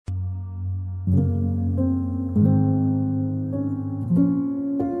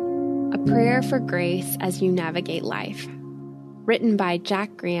Prayer for Grace as You Navigate Life, written by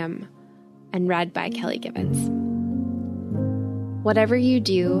Jack Graham and read by Kelly Givens. Whatever you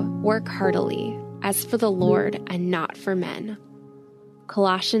do, work heartily, as for the Lord and not for men.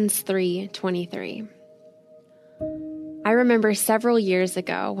 Colossians 3:23. I remember several years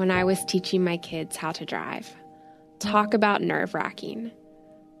ago when I was teaching my kids how to drive. Talk about nerve-wracking.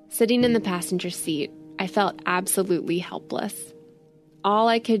 Sitting in the passenger seat, I felt absolutely helpless. All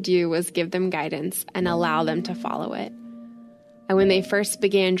I could do was give them guidance and allow them to follow it. And when they first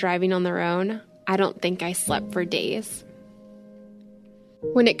began driving on their own, I don't think I slept for days.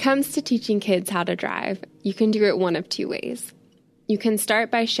 When it comes to teaching kids how to drive, you can do it one of two ways. You can start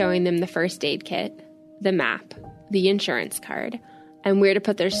by showing them the first aid kit, the map, the insurance card, and where to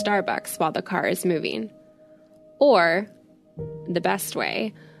put their Starbucks while the car is moving. Or, the best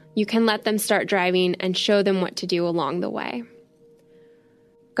way, you can let them start driving and show them what to do along the way.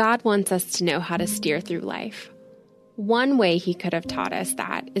 God wants us to know how to steer through life. One way He could have taught us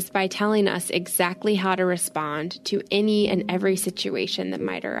that is by telling us exactly how to respond to any and every situation that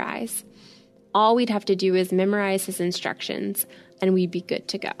might arise. All we'd have to do is memorize His instructions, and we'd be good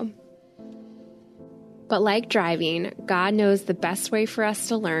to go. But like driving, God knows the best way for us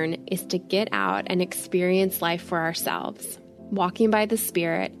to learn is to get out and experience life for ourselves, walking by the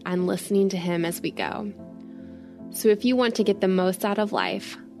Spirit and listening to Him as we go. So if you want to get the most out of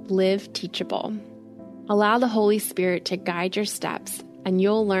life, live teachable. Allow the Holy Spirit to guide your steps, and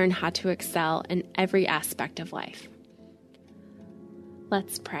you'll learn how to excel in every aspect of life.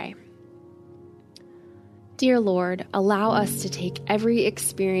 Let's pray. Dear Lord, allow us to take every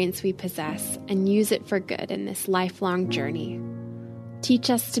experience we possess and use it for good in this lifelong journey. Teach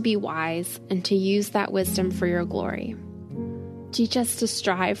us to be wise and to use that wisdom for your glory. Teach us to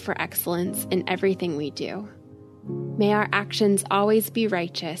strive for excellence in everything we do. May our actions always be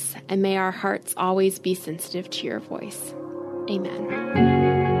righteous, and may our hearts always be sensitive to your voice.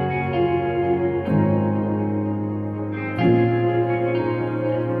 Amen.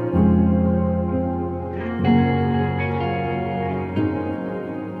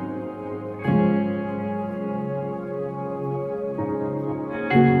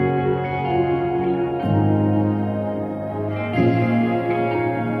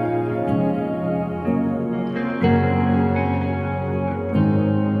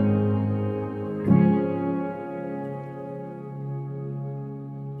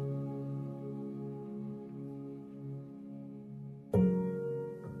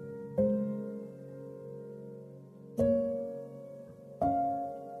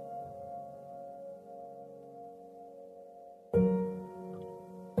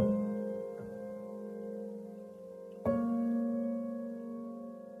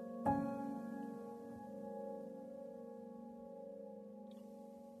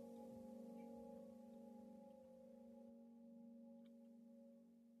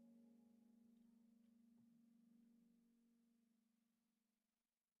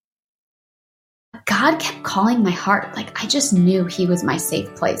 God kept calling my heart. I just knew He was my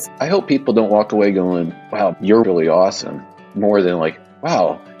safe place. I hope people don't walk away going, wow, you're really awesome. More than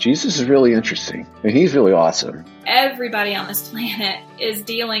wow, Jesus is really interesting and He's really awesome. Everybody on this planet is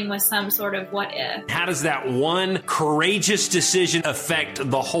dealing with some sort of what if. How does that one courageous decision affect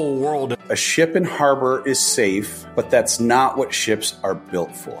the whole world? A ship in harbor is safe, but that's not what ships are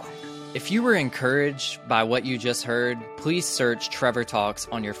built for. If you were encouraged by what you just heard, please search Trevor Talks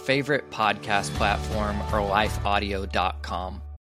on your favorite podcast platform or lifeaudio.com.